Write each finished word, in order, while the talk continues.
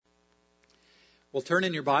Well, turn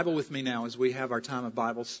in your Bible with me now as we have our time of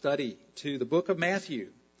Bible study to the book of Matthew.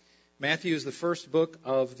 Matthew is the first book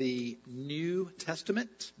of the New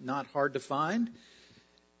Testament, not hard to find.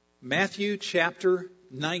 Matthew chapter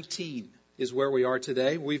 19 is where we are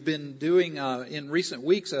today. We've been doing in recent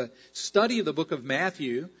weeks a study of the book of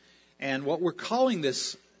Matthew, and what we're calling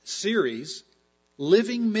this series,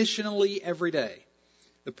 Living Missionally Every Day.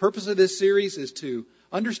 The purpose of this series is to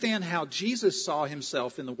understand how Jesus saw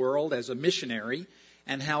himself in the world as a missionary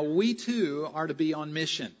and how we too are to be on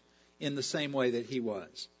mission in the same way that he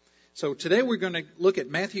was. So today we're going to look at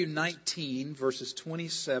Matthew 19 verses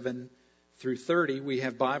 27 through 30. We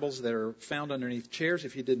have Bibles that are found underneath chairs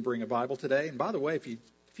if you didn't bring a Bible today. And by the way, if you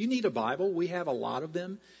need a Bible, we have a lot of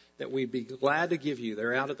them that we'd be glad to give you.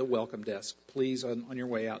 They're out at the welcome desk. Please, on your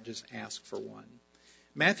way out, just ask for one.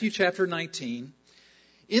 Matthew chapter 19.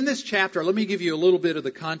 In this chapter, let me give you a little bit of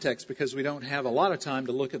the context because we don't have a lot of time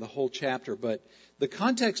to look at the whole chapter. But the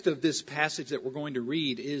context of this passage that we're going to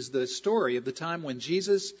read is the story of the time when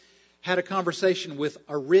Jesus had a conversation with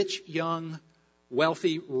a rich, young,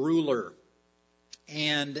 wealthy ruler.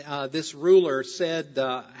 And this ruler said,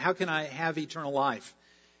 how can I have eternal life?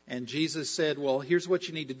 And Jesus said, well, here's what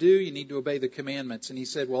you need to do. You need to obey the commandments. And he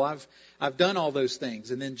said, well, I've done all those things.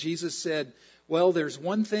 And then Jesus said, well, there's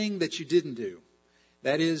one thing that you didn't do.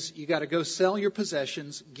 That is, you got to go sell your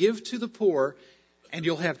possessions, give to the poor, and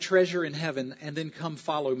you'll have treasure in heaven, and then come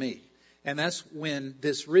follow me. And that's when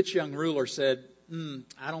this rich young ruler said,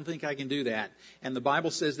 I don't think I can do that. And the Bible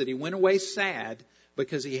says that he went away sad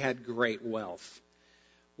because he had great wealth.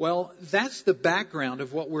 Well, that's the background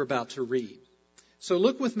of what we're about to read. So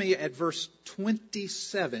look with me at verse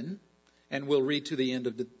 27, and we'll read to the end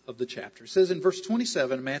of the chapter. It says in verse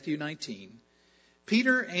 27, Matthew 19,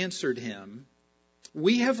 Peter answered him,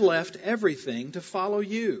 we have left everything to follow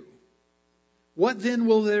you. What then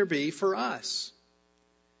will there be for us?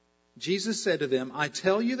 Jesus said to them, I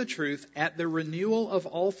tell you the truth, at the renewal of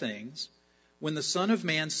all things, when the Son of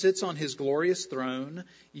Man sits on his glorious throne,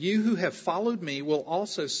 you who have followed me will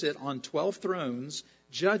also sit on 12 thrones,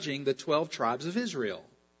 judging the 12 tribes of Israel.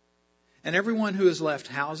 And everyone who has left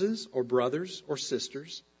houses or brothers or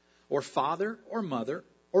sisters, or father or mother,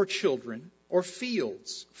 or children, or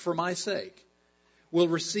fields for my sake, will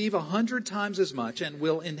receive 100 times as much and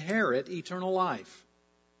will inherit eternal life.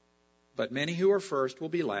 But many who are first will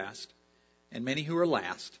be last, and many who are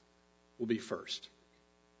last will be first.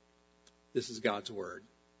 This is God's word.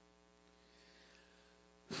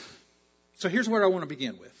 So here's what I want to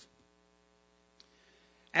begin with.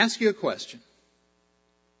 Ask you a question.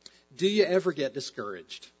 Do you ever get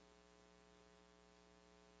discouraged?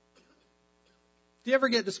 Do you ever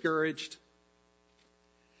get discouraged?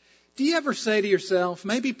 Do you ever say to yourself,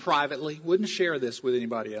 maybe privately, wouldn't share this with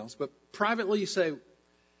anybody else, but privately you say,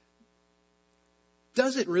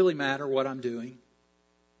 does it really matter what I'm doing?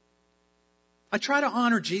 I try to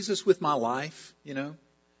honor Jesus with my life,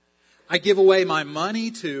 I give away my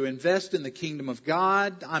money to invest in the kingdom of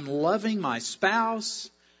God. I'm loving my spouse.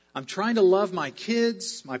 I'm trying to love my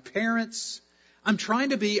kids, my parents. I'm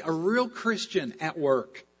trying to be a real Christian at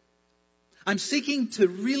work. I'm seeking to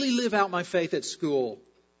really live out my faith at school.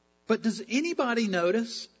 But does anybody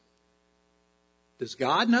notice? Does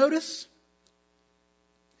God notice?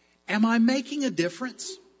 Am I making a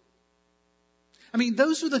difference? I mean,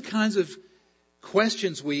 those are the kinds of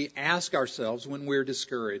questions we ask ourselves when we're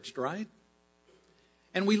discouraged, right?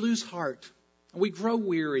 And we lose heart, and we grow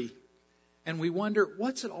weary, and we wonder,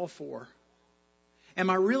 what's it all for? Am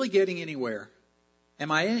I really getting anywhere? Am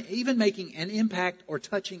I even making an impact or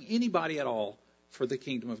touching anybody at all for the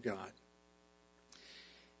kingdom of God?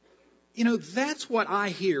 That's what I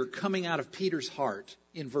hear coming out of Peter's heart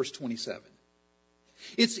in verse 27.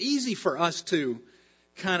 It's easy for us to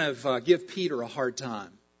kind of give Peter a hard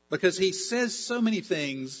time because he says so many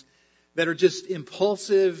things that are just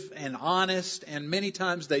impulsive and honest, and many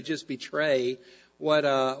times they just betray what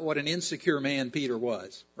an insecure man Peter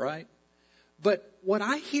was, right? But what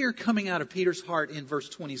I hear coming out of Peter's heart in verse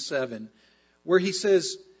 27, where he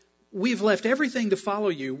says, we've left everything to follow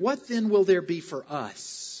you, what then will there be for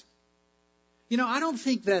us? I don't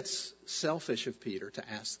think that's selfish of Peter to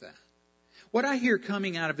ask that. What I hear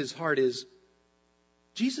coming out of his heart is,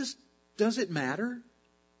 Jesus, does it matter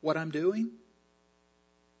what I'm doing?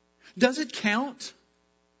 Does it count?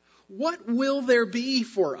 What will there be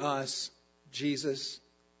for us, Jesus?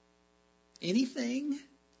 Anything?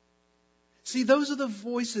 See, those are the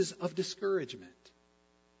voices of discouragement.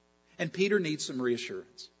 And Peter needs some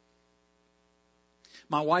reassurance.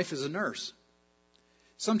 My wife is a nurse.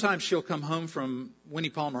 Sometimes she'll come home from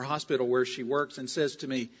Winnie Palmer Hospital where she works and says to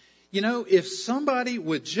me, You know, if somebody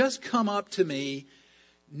would just come up to me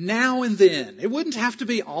now and then, it wouldn't have to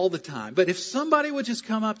be all the time, but if somebody would just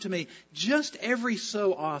come up to me just every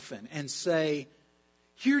so often and say,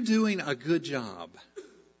 "You're doing a good job,"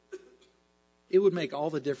 it would make all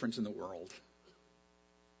the difference in the world.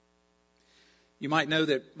 You might know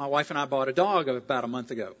that my wife and I bought a dog about a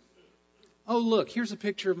month ago. Oh, look, here's a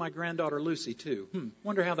picture of my granddaughter Lucy, too.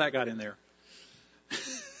 Wonder how that got in there.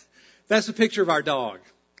 That's a picture of our dog.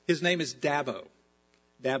 His name is Dabo.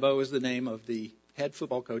 Dabo is the name of the head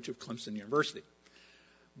football coach of Clemson University.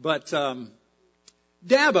 But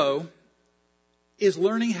Dabo is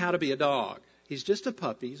learning how to be a dog. He's just a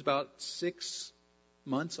puppy. He's about 6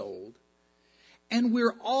 months old. And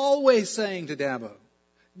we're always saying to Dabo,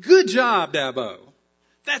 "Good job, Dabo.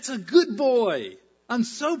 That's a good boy. I'm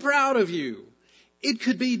so proud of you." It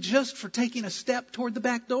could be just for taking a step toward the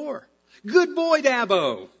back door. "Good boy,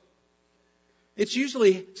 Dabo." It's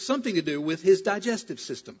usually something to do with his digestive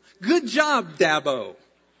system. "Good job, Dabo.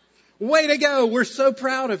 Way to go. We're so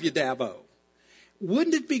proud of you, Dabo."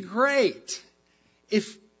 Wouldn't it be great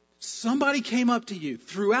if somebody came up to you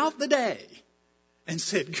throughout the day and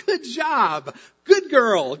said, "Good job, good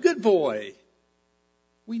girl, good boy"?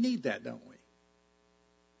 We need that, don't we?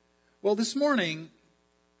 Well, this morning,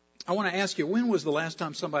 I want to ask you, when was the last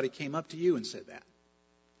time somebody came up to you and said that?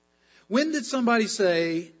 When did somebody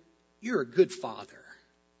say, "You're a good father.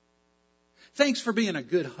 Thanks for being a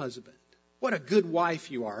good husband. What a good wife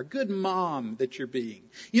you are, a good mom that you're being.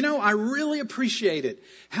 You know, I really appreciate it,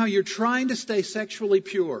 how you're trying to stay sexually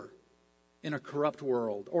pure in a corrupt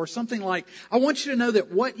world." Or something like, "I want you to know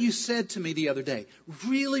that what you said to me the other day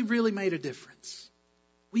really, really made a difference."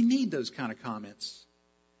 We need those kind of comments.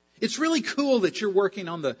 It's really cool that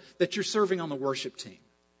that you're serving on the worship team.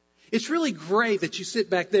 It's really great that you sit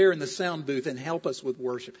back there in the sound booth and help us with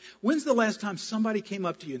worship. When's the last time somebody came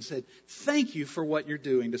up to you and said, "Thank you for what you're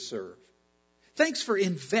doing to serve. Thanks for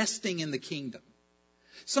investing in the kingdom"?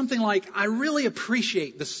 Something like, "I really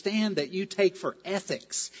appreciate the stand that you take for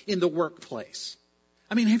ethics in the workplace."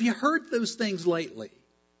 I mean, have you heard those things lately?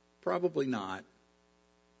 Probably not.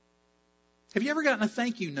 Have you ever gotten a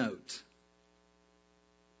thank you note?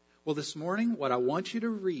 Well, this morning, what I want you to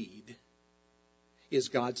read is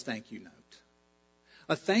God's thank you note.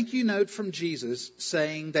 A thank you note from Jesus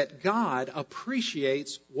saying that God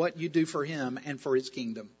appreciates what you do for Him and for His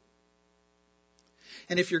kingdom.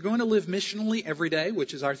 And if you're going to live missionally every day,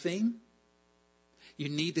 which is our theme, you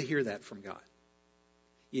need to hear that from God.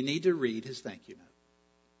 You need to read His thank you note.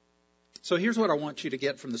 So here's what I want you to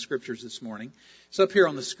get from the scriptures this morning. It's up here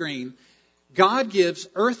on the screen. God gives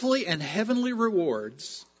earthly and heavenly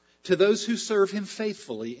rewards to those who serve Him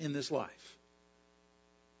faithfully in this life.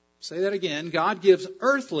 Say that again. God gives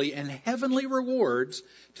earthly and heavenly rewards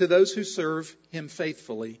to those who serve Him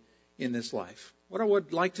faithfully in this life. What I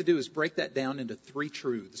would like to do is break that down into 3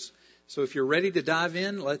 truths. So if you're ready to dive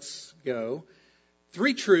in, let's go.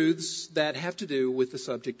 3 truths that have to do with the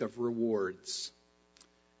subject of rewards.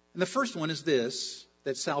 And the first one is this,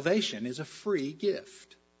 that salvation is a free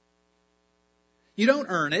gift. You don't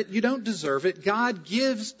earn it. You don't deserve it. God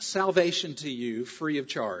gives salvation to you free of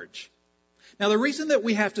charge. Now, the reason that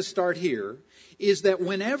we have to start here is that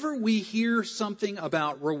whenever we hear something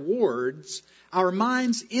about rewards, our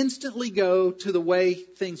minds instantly go to the way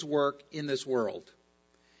things work in this world.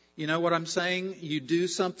 You know what I'm saying? You do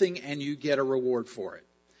something and you get a reward for it.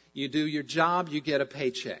 You do your job, you get a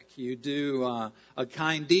paycheck. You do a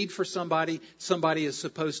kind deed for somebody, somebody is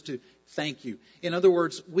supposed to thank you. In other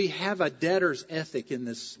words, we have a debtor's ethic in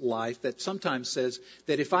this life that sometimes says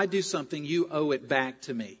that if I do something, you owe it back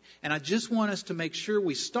to me. And I just want us to make sure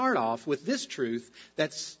we start off with this truth,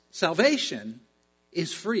 that salvation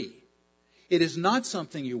is free. It is not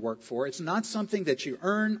something you work for. It's not something that you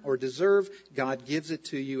earn or deserve. God gives it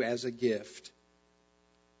to you as a gift.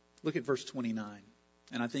 Look at verse 29,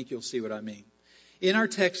 and I think you'll see what I mean. In our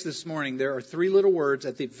text this morning, there are 3 little words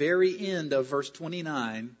at the very end of verse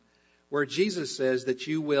 29 where Jesus says that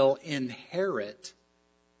you will inherit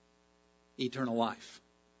eternal life.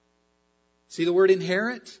 See the word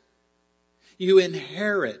inherit? You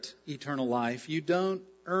inherit eternal life. You don't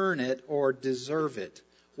earn it or deserve it.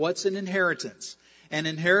 What's an inheritance? An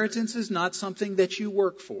inheritance is not something that you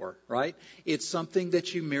work for, right? It's something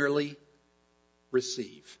that you merely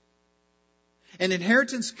receive. An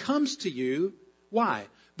inheritance comes to you, why?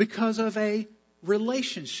 Because of a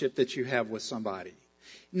relationship that you have with somebody.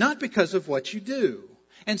 Not because of what you do.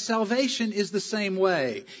 And salvation is the same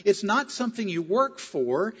way. It's not something you work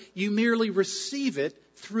for. You merely receive it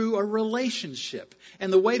through a relationship.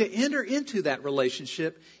 And the way to enter into that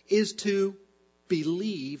relationship is to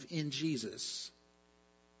believe in Jesus.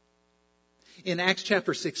 In Acts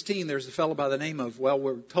chapter 16, there's a fellow by the name of, well,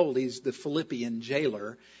 we're told he's the Philippian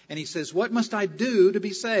jailer. And he says, what must I do to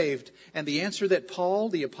be saved? And the answer that Paul,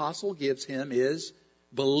 the apostle, gives him is,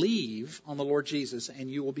 believe on the Lord Jesus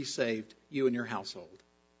and you will be saved, you and your household.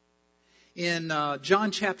 In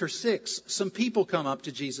John chapter 6, some people come up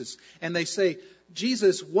to Jesus and they say,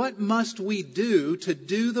 Jesus, what must we do to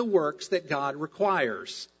do the works that God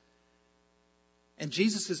requires? And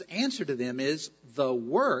Jesus' answer to them is, the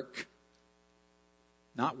work,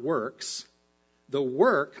 not works, the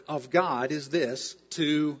work of God is this,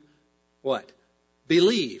 to what?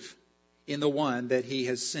 Believe in the one that he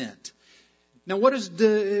has sent. Now, what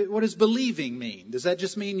does believing mean? Does that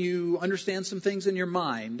just mean you understand some things in your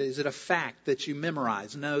mind? Is it a fact that you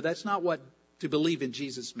memorize? No, that's not what to believe in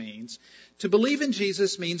Jesus means. To believe in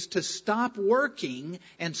Jesus means to stop working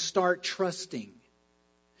and start trusting.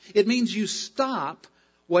 It means you stop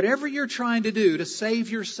whatever you're trying to do to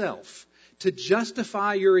save yourself, to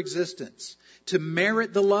justify your existence, to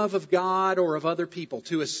merit the love of God or of other people,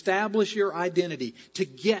 to establish your identity, to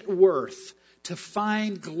get worth, to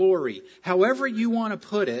find glory. However you want to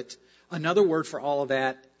put it, another word for all of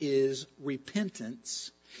that is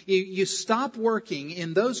repentance. You stop working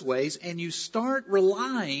in those ways and you start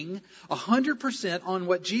relying 100% on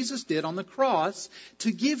what Jesus did on the cross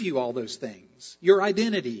to give you all those things. Your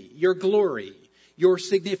identity, your glory, your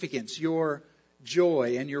significance, your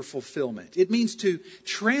joy, and your fulfillment. It means to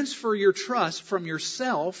transfer your trust from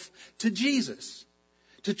yourself to Jesus.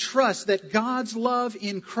 To trust that God's love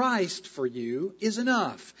in Christ for you is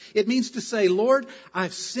enough. It means to say, Lord,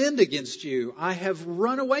 I've sinned against you. I have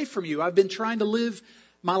run away from you. I've been trying to live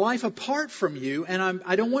my life apart from you, and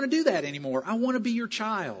I don't want to do that anymore. I want to be your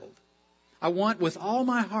child. I want with all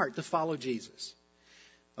my heart to follow Jesus.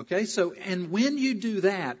 Okay, so, and when you do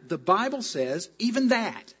that, the Bible says even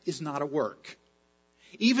that is not a work.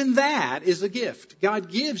 Even that is a gift.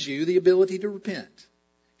 God gives you the ability to repent.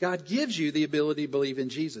 God gives you the ability to believe in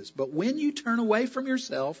Jesus. But when you turn away from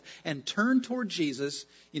yourself and turn toward Jesus,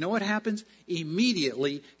 you know what happens?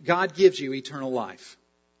 Immediately, God gives you eternal life.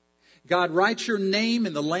 God writes your name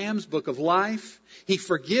in the Lamb's book of life. He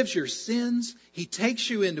forgives your sins. He takes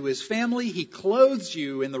you into His family. He clothes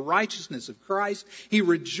you in the righteousness of Christ. He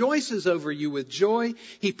rejoices over you with joy.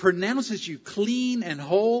 He pronounces you clean and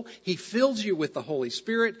whole. He fills you with the Holy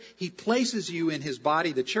Spirit. He places you in His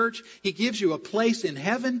body, the church. He gives you a place in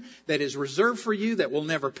heaven that is reserved for you that will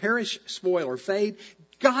never perish, spoil, or fade.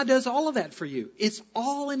 God does all of that for you. It's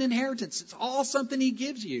all an inheritance. It's all something He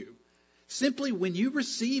gives you. Simply when you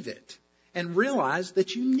receive it and realize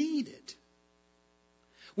that you need it.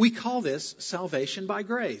 We call this salvation by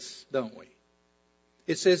grace, don't we?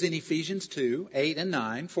 It says in Ephesians 2, 8 and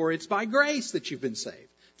 9, for it's by grace that you've been saved,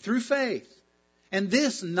 through faith. And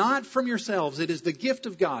this not from yourselves, it is the gift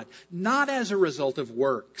of God, not as a result of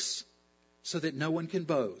works, so that no one can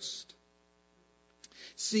boast.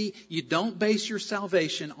 See, you don't base your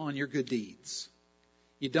salvation on your good deeds.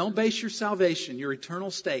 You don't base your salvation, your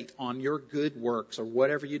eternal state, on your good works or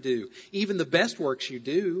whatever you do. Even the best works you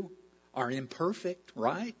do are imperfect,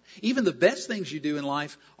 right? Even the best things you do in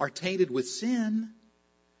life are tainted with sin.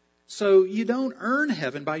 So you don't earn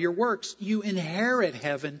heaven by your works. You inherit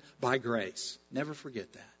heaven by grace. Never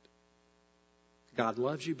forget that. God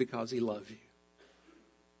loves you because He loves you.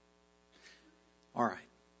 All right.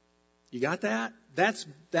 You got that? That's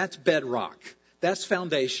bedrock. That's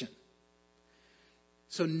foundation.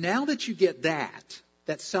 So now that you get that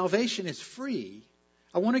salvation is free,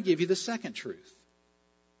 I want to give you the second truth.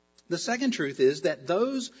 The second truth is that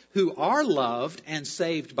those who are loved and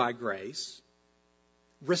saved by grace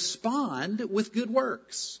respond with good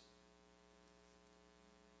works.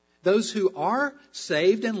 Those who are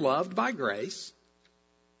saved and loved by grace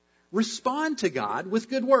respond to God with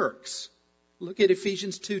good works. Look at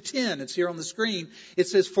Ephesians 2:10. It's here on the screen. It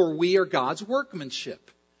says, for we are God's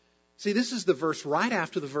workmanship. See, this is the verse right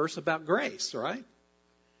after the verse about grace, right?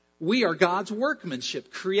 We are God's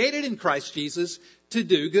workmanship, created in Christ Jesus to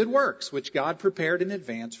do good works, which God prepared in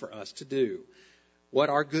advance for us to do. What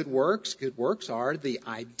are good works? Good works are the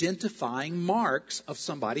identifying marks of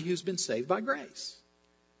somebody who's been saved by grace.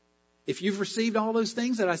 If you've received all those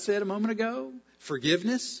things that I said a moment ago,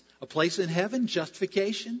 forgiveness, a place in heaven,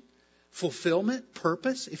 justification, fulfillment,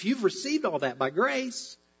 purpose, if you've received all that by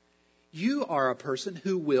grace, you are a person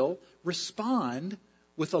who will respond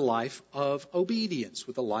with a life of obedience,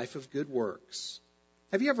 with a life of good works.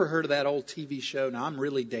 Have you ever heard of that old TV show? Now, I'm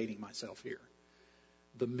really dating myself here.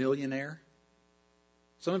 The Millionaire.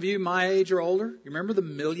 Some of you my age or older, you remember The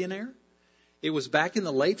Millionaire? It was back in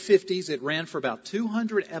the late 50s. It ran for about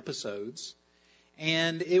 200 episodes.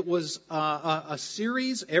 And it was a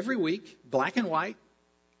series every week, black and white,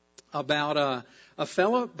 about a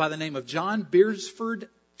fellow by the name of John Beresford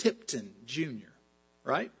Tipton, Jr.,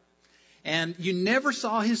 right? And you never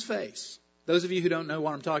saw his face. Those of you who don't know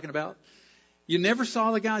what I'm talking about, you never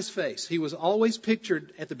saw the guy's face. He was always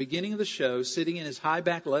pictured at the beginning of the show sitting in his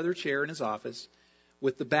high-back leather chair in his office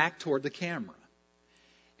with the back toward the camera.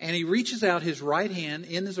 And he reaches out his right hand.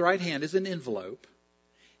 In his right hand is an envelope.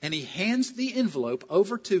 And he hands the envelope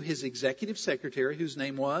over to his executive secretary, whose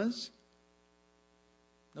name was?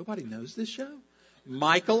 Nobody knows this show?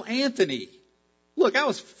 Michael Anthony. Look, I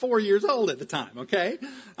was 4 years old at the time, okay?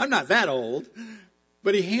 I'm not that old.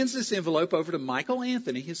 But he hands this envelope over to Michael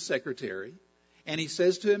Anthony, his secretary, and he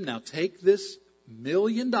says to him, now take this $1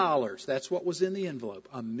 million, that's what was in the envelope,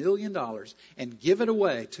 $1 million, and give it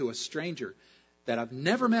away to a stranger that I've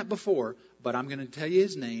never met before, but I'm going to tell you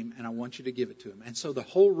his name, and I want you to give it to him. And so the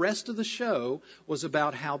whole rest of the show was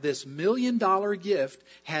about how this $1 million gift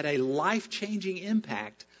had a life-changing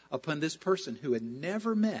impact upon this person who had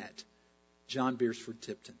never met John Beresford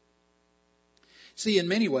Tipton. See, in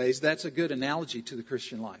many ways, that's a good analogy to the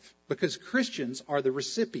Christian life, because Christians are the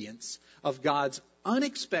recipients of God's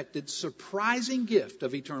unexpected, surprising gift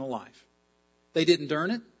of eternal life. They didn't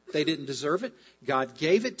earn it. They didn't deserve it. God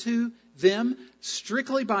gave it to them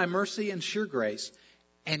strictly by mercy and sheer grace,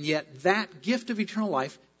 and yet that gift of eternal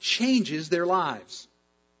life changes their lives.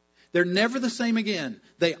 They're never the same again.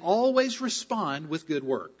 They always respond with good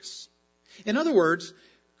works. In other words,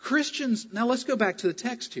 Christians, now let's go back to the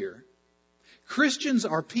text here. Christians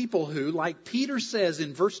are people who, like Peter says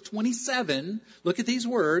in verse 27, look at these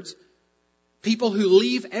words, people who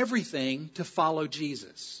leave everything to follow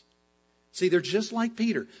Jesus. See, they're just like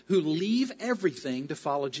Peter, who leave everything to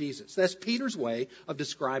follow Jesus. That's Peter's way of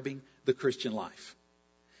describing the Christian life.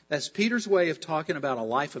 That's Peter's way of talking about a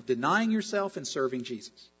life of denying yourself and serving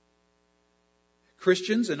Jesus.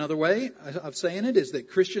 Christians, another way of saying it is that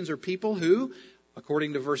Christians are people who,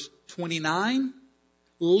 according to verse 29,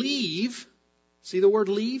 leave, see the word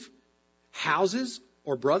leave, houses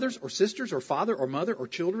or brothers or sisters or father or mother or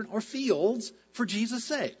children or fields for Jesus'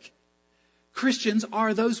 sake. Christians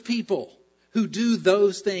are those people who do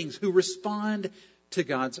those things, who respond to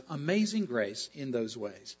God's amazing grace in those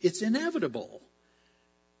ways. It's inevitable.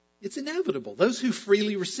 It's inevitable. Those who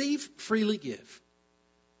freely receive, freely give.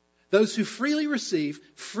 Those who freely receive,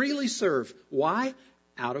 freely serve. Why?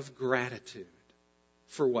 Out of gratitude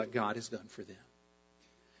for what God has done for them.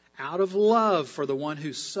 Out of love for the one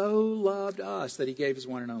who so loved us that he gave his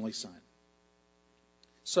one and only Son.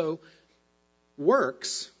 So,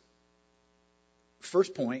 works,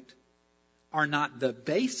 first point, are not the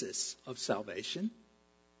basis of salvation.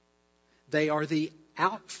 They are the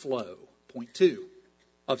outflow, point 2,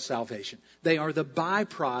 of salvation. They are the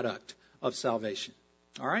byproduct of salvation.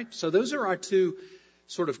 All right? So those are our two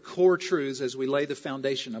sort of core truths as we lay the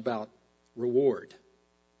foundation about reward.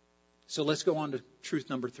 So let's go on to truth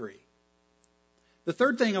number 3. The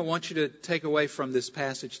third thing I want you to take away from this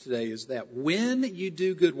passage today is that when you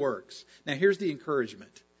do good works, now here's the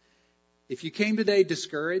encouragement. If you came today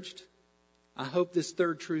discouraged, I hope this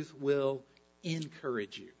third truth will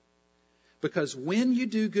encourage you. Because when you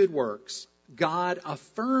do good works, God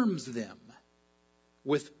affirms them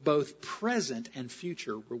with both present and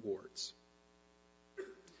future rewards.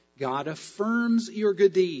 God affirms your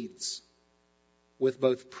good deeds with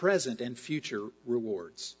both present and future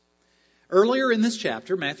rewards. Earlier in this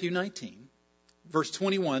chapter, Matthew 19, verse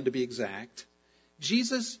 21 to be exact,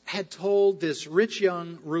 Jesus had told this rich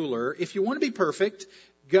young ruler, if you want to be perfect,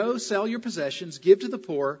 go sell your possessions, give to the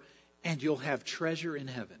poor, and you'll have treasure in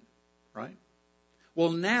heaven. Right?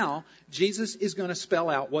 Well, now, Jesus is going to spell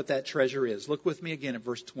out what that treasure is. Look with me again at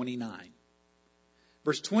verse 29.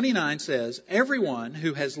 Verse 29 says, everyone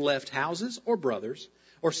who has left houses or brothers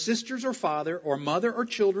or sisters or father or mother or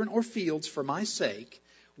children or fields for my sake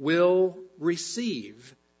will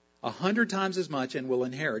receive 100 times as much and will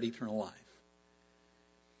inherit eternal life.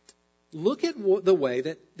 Look at the way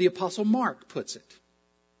that the Apostle Mark puts it.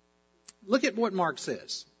 Look at what Mark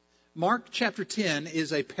says. Mark chapter 10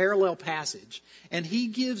 is a parallel passage, and he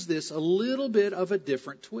gives this a little bit of a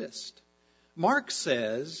different twist. Mark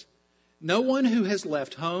says, no one who has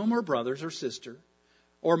left home or brothers or sister,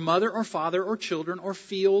 or mother or father or children or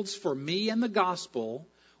fields for me and the gospel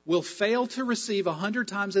will fail to receive 100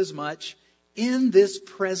 times as much in this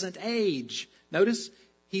present age. Notice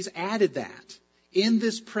he's added that. In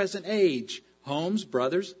this present age, homes,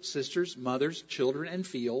 brothers, sisters, mothers, children, and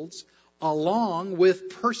fields, along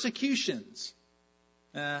with persecutions.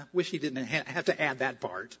 Wish he didn't have to add that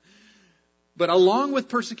part. but along with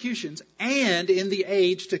persecutions, and in the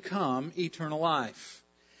age to come, eternal life.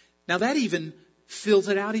 Now that even fills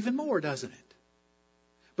it out even more, doesn't it?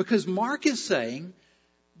 Because Mark is saying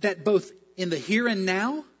that both in the here and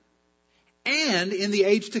now and in the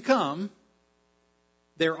age to come,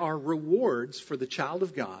 there are rewards for the child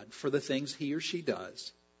of God for the things he or she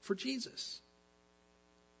does for Jesus.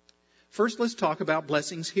 First, let's talk about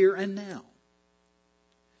blessings here and now.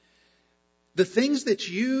 The things that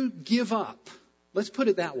you give up, let's put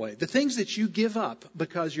it that way, the things that you give up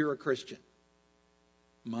because you're a Christian.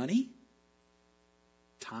 Money,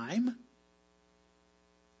 time,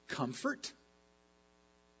 comfort.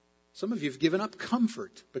 Some of you have given up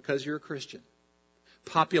comfort because you're a Christian.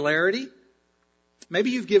 Popularity.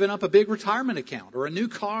 Maybe you've given up a big retirement account or a new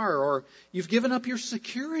car, or you've given up your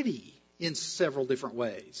security in several different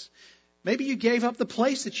ways. Maybe you gave up the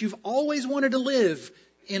place that you've always wanted to live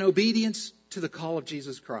in obedience to the call of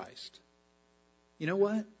Jesus Christ. You know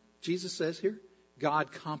what Jesus says here?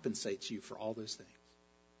 God compensates you for all those things.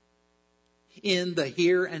 In the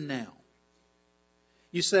here and now.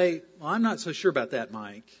 You say, well, I'm not so sure about that,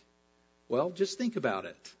 Mike. Well, just think about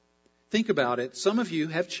it. Think about it. Some of you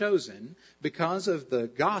have chosen, because of the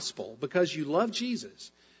gospel, because you love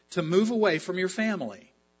Jesus, to move away from your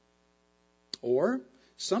family. Or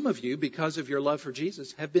some of you, because of your love for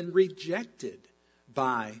Jesus, have been rejected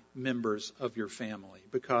by members of your family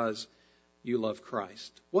because you love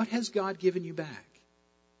Christ. What has God given you back?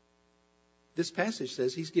 This passage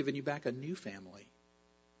says He's given you back a new family.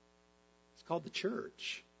 It's called the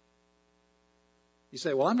church. You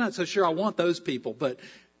say, well, I'm not so sure I want those people, but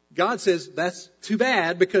God says that's too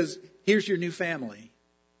bad, because here's your new family.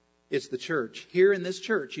 It's the church. Here in this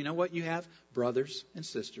church, you know what you have? Brothers and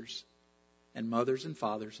sisters, and mothers and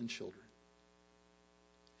fathers and children.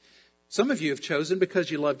 Some of you have chosen,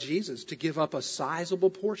 because you love Jesus, to give up a sizable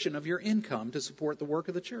portion of your income to support the work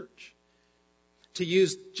of the church. To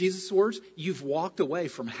use Jesus' words, you've walked away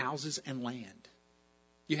from houses and land.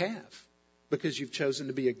 You have, because you've chosen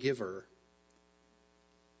to be a giver.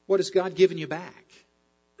 What has God given you back?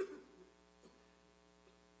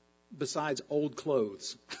 Besides old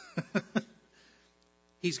clothes.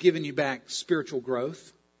 He's given you back spiritual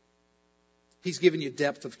growth. He's given you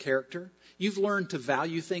depth of character. You've learned to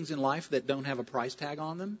value things in life that don't have a price tag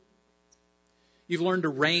on them. You've learned to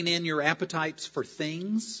rein in your appetites for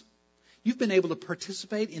things. You've been able to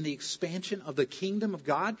participate in the expansion of the kingdom of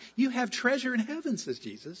God. You have treasure in heaven, says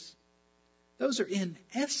Jesus. Those are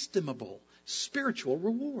inestimable spiritual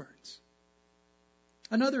rewards.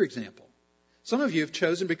 Another example. Some of you have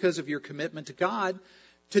chosen, because of your commitment to God,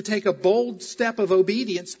 to take a bold step of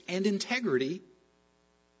obedience and integrity.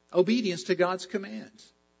 Obedience to God's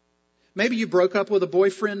commands. Maybe you broke up with a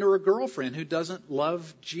boyfriend or a girlfriend who doesn't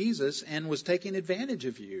love Jesus and was taking advantage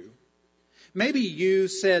of you. Maybe you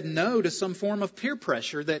said no to some form of peer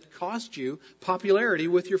pressure that cost you popularity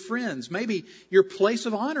with your friends. Maybe your place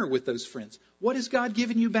of honor with those friends. What has God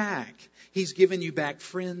given you back? He's given you back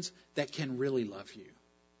friends that can really love you.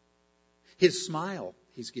 His smile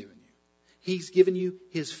He's given you. He's given you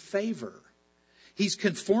His favor. He's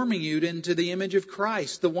conforming you into the image of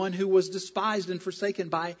Christ, the one who was despised and forsaken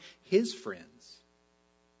by His friends.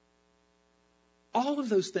 All of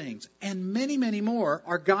those things and many, many more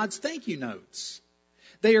are God's thank you notes.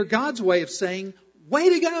 They are God's way of saying, way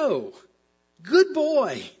to go. Good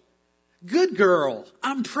boy. Good girl.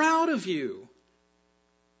 I'm proud of you.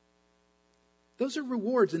 Those are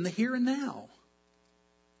rewards in the here and now.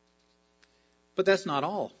 But that's not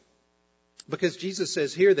all. Because Jesus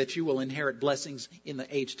says here that you will inherit blessings in the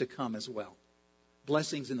age to come as well.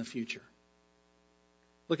 Blessings in the future.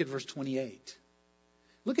 Look at verse 28.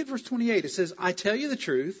 Look at verse 28. It says, I tell you the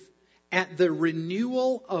truth, at the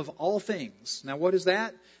renewal of all things. Now what is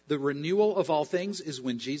that? The renewal of all things is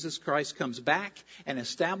when Jesus Christ comes back and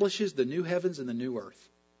establishes the new heavens and the new earth.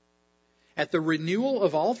 At the renewal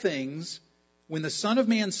of all things, when the Son of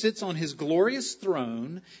Man sits on His glorious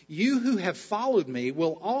throne, you who have followed me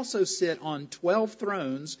will also sit on 12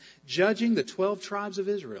 thrones, judging the 12 tribes of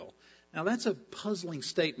Israel. Now that's a puzzling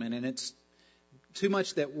statement, and it's too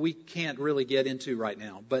much that we can't really get into right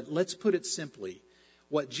now. But let's put it simply.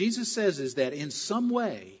 What Jesus says is that in some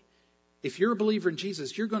way, if you're a believer in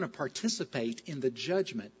Jesus, you're going to participate in the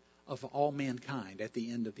judgment of all mankind at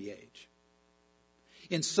the end of the age.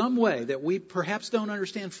 In some way that we perhaps don't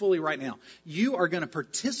understand fully right now, you are going to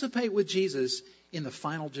participate with Jesus in the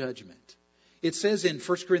final judgment. It says in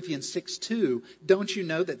 1 Corinthians 6:2, don't you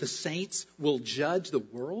know that the saints will judge the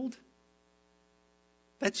world?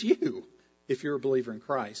 That's you, if you're a believer in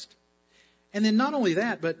Christ. And then not only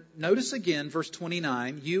that, but notice again, verse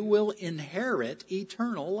 29, you will inherit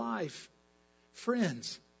eternal life.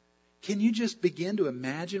 Friends, can you just begin to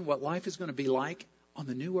imagine what life is going to be like on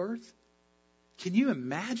the new earth? Can you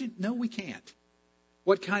imagine? No, we can't.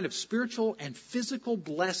 What kind of spiritual and physical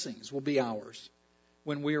blessings will be ours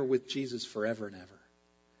when we are with Jesus forever and ever?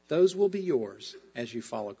 Those will be yours as you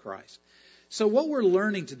follow Christ. So what we're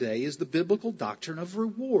learning today is the biblical doctrine of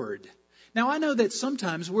reward. Now, I know that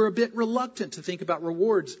sometimes we're a bit reluctant to think about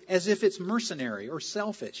rewards as if it's mercenary or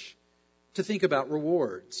selfish to think about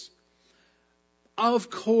rewards. Of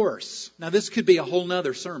course, now this could be a whole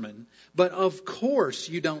nother sermon, but of course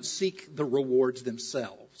you don't seek the rewards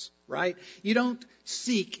themselves, right? You don't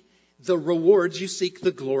seek the rewards, you seek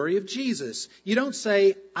the glory of Jesus. You don't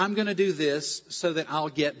say, I'm going to do this so that I'll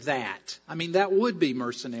get that. I mean, that would be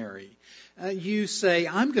mercenary. You say,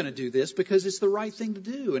 I'm going to do this because it's the right thing to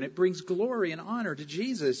do and it brings glory and honor to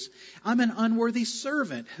Jesus. I'm an unworthy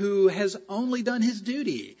servant who has only done his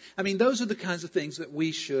duty. I mean, those are the kinds of things that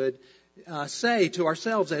we should say to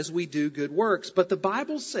ourselves as we do good works. But the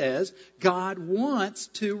Bible says God wants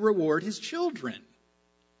to reward his children.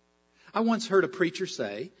 I once heard a preacher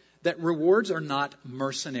say that rewards are not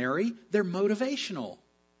mercenary, they're motivational.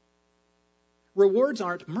 Rewards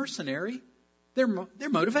aren't mercenary, they're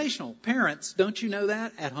motivational. Parents, don't you know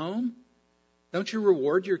that at home? Don't you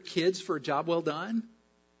reward your kids for a job well done?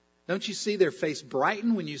 Don't you see their face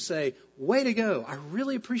brighten when you say, way to go, I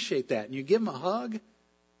really appreciate that, and you give them a hug?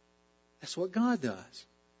 That's what God does,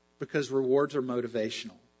 because rewards are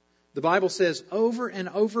motivational. The Bible says over and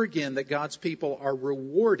over again that God's people are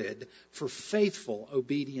rewarded for faithful,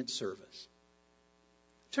 obedient service.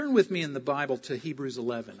 Turn with me in the Bible to Hebrews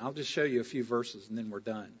 11. I'll just show you a few verses and then we're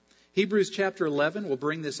done. Hebrews chapter 11 will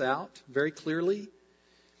bring this out very clearly.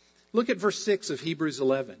 Look at verse 6 of Hebrews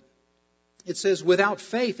 11. It says, without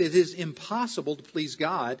faith it is impossible to please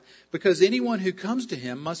God, because anyone who comes to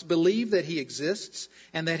him must believe that he exists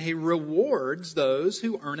and that he rewards those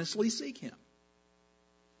who earnestly seek him.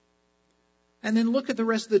 And then look at the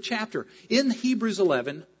rest of the chapter. In Hebrews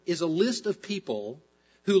 11 is a list of people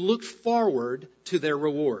who looked forward to their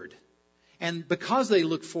reward. And because they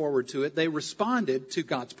looked forward to it, they responded to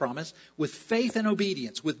God's promise with faith and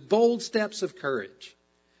obedience, with bold steps of courage.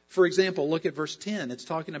 For example, look at verse 10. It's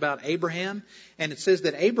talking about Abraham, and it says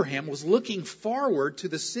that Abraham was looking forward to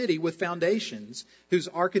the city with foundations, whose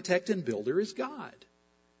architect and builder is God.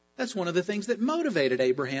 That's one of the things that motivated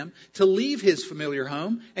Abraham to leave his familiar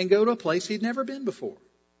home and go to a place he'd never been before.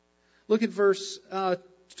 Look at verse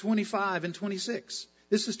 25 and 26.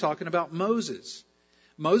 This is talking about Moses.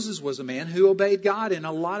 Moses was a man who obeyed God in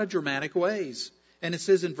a lot of dramatic ways. And it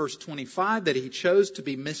says in verse 25 that he chose to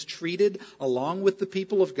be mistreated along with the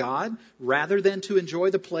people of God rather than to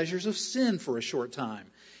enjoy the pleasures of sin for a short time.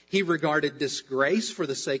 He regarded disgrace for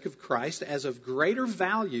the sake of Christ as of greater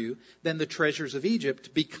value than the treasures of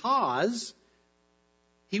Egypt because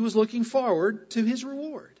he was looking forward to his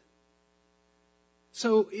reward.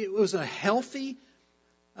 So it was a healthy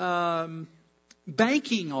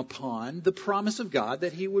banking upon the promise of God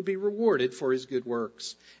that he would be rewarded for his good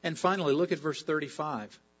works. And finally, look at verse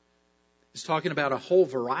 35. It's talking about a whole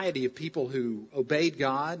variety of people who obeyed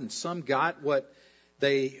God, and some got what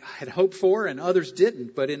they had hoped for and others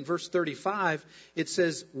didn't. But in verse 35, it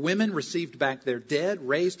says, women received back their dead,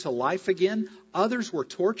 raised to life again. Others were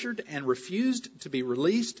tortured and refused to be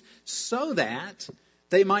released so that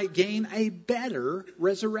they might gain a better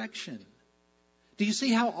resurrection. Do you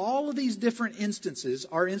see how all of these different instances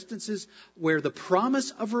are instances where the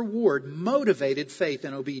promise of reward motivated faith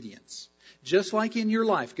and obedience? Just like in your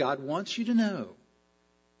life, God wants you to know,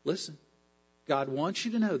 listen, God wants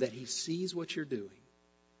you to know that he sees what you're doing.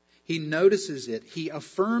 He notices it. He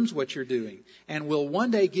affirms what you're doing and will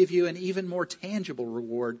one day give you an even more tangible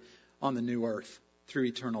reward on the new earth through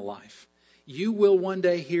eternal life. You will one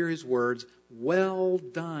day hear his words, well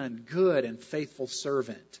done, good and faithful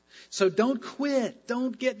servant. So don't quit.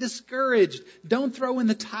 Don't get discouraged. Don't throw in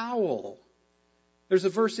the towel. There's a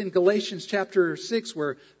verse in Galatians chapter 6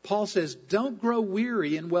 where Paul says, don't grow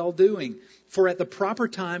weary in well-doing, for at the proper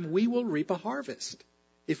time we will reap a harvest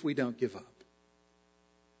if we don't give up.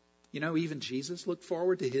 You know, even Jesus looked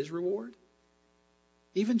forward to his reward.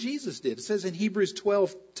 Even Jesus did. It says in Hebrews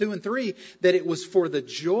 12, 2 and 3, that it was for the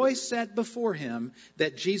joy set before him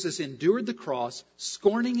that Jesus endured the cross,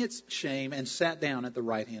 scorning its shame, and sat down at the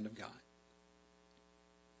right hand of God.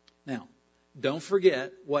 Now, don't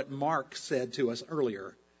forget what Mark said to us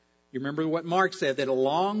earlier. You remember what Mark said, that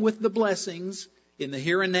along with the blessings in the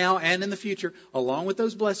here and now and in the future, along with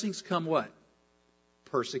those blessings come what?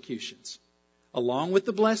 Persecutions. Along with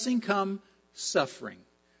the blessing come suffering.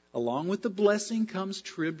 Along with the blessing comes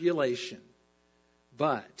tribulation.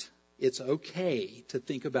 But it's okay to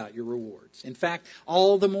think about your rewards. In fact,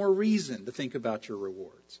 all the more reason to think about your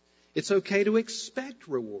rewards. It's okay to expect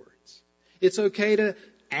rewards. It's okay to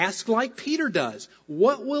ask like Peter does.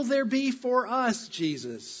 What will there be for us,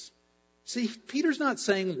 Jesus? See, Peter's not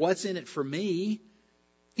saying, what's in it for me?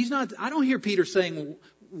 I don't hear Peter saying,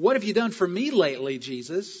 what have you done for me lately,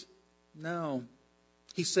 Jesus? No.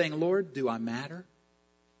 He's saying, Lord, do I matter?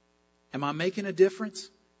 Am I making a difference?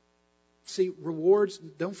 See, rewards,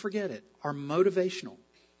 don't forget it, are motivational.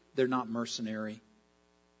 They're not mercenary.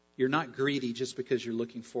 You're not greedy just because you're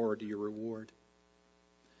looking forward to your reward.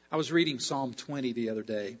 I was reading Psalm 20 the other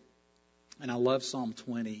day, and I love Psalm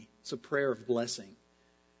 20. It's a prayer of blessing.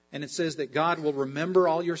 And it says that God will remember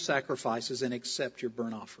all your sacrifices and accept your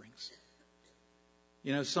burnt offerings.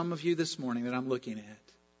 You know, some of you this morning that I'm looking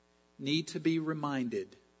at need to be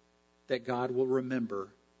reminded that God will remember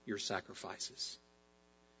your sacrifices.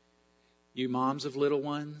 You moms of little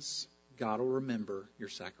ones, God will remember your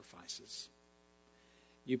sacrifices.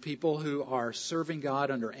 You people who are serving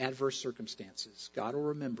God under adverse circumstances, God will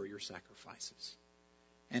remember your sacrifices.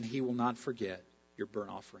 And He will not forget your burnt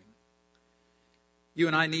offering. You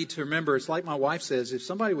and I need to remember, it's like my wife says, if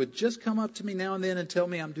somebody would just come up to me now and then and tell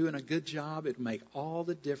me I'm doing a good job, it would make all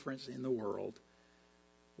the difference in the world.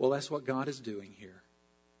 Well, that's what God is doing here.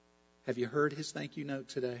 Have you heard His thank you note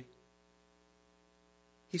today?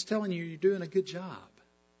 He's telling you you're doing a good job.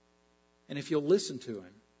 And if you'll listen to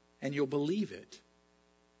Him and you'll believe it,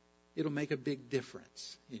 it'll make a big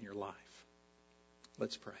difference in your life.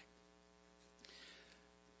 Let's pray.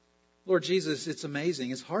 Lord Jesus, it's amazing.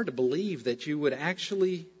 It's hard to believe that you would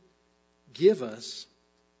actually give us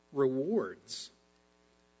rewards.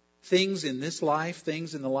 Things in this life,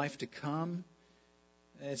 things in the life to come.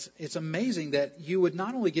 It's amazing that you would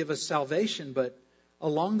not only give us salvation, but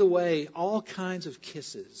along the way, all kinds of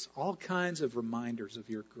kisses, all kinds of reminders of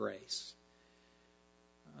your grace.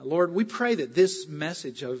 Lord, we pray that this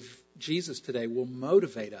message of Jesus today will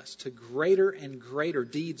motivate us to greater and greater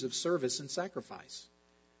deeds of service and sacrifice.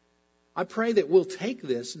 I pray that we'll take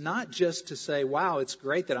this not just to say, wow, it's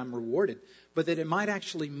great that I'm rewarded, but that it might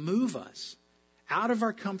actually move us out of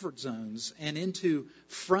our comfort zones and into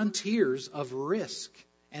frontiers of risk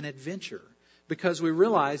and adventure. Because we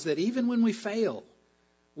realize that even when we fail,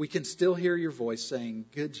 we can still hear your voice saying,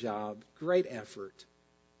 good job, great effort.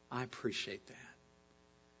 I appreciate that.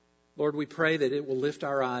 Lord, we pray that it will lift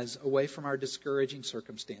our eyes away from our discouraging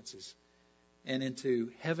circumstances and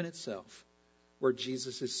into heaven itself, where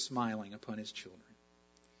Jesus is smiling upon His children.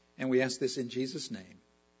 And we ask this in Jesus' name.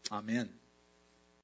 Amen.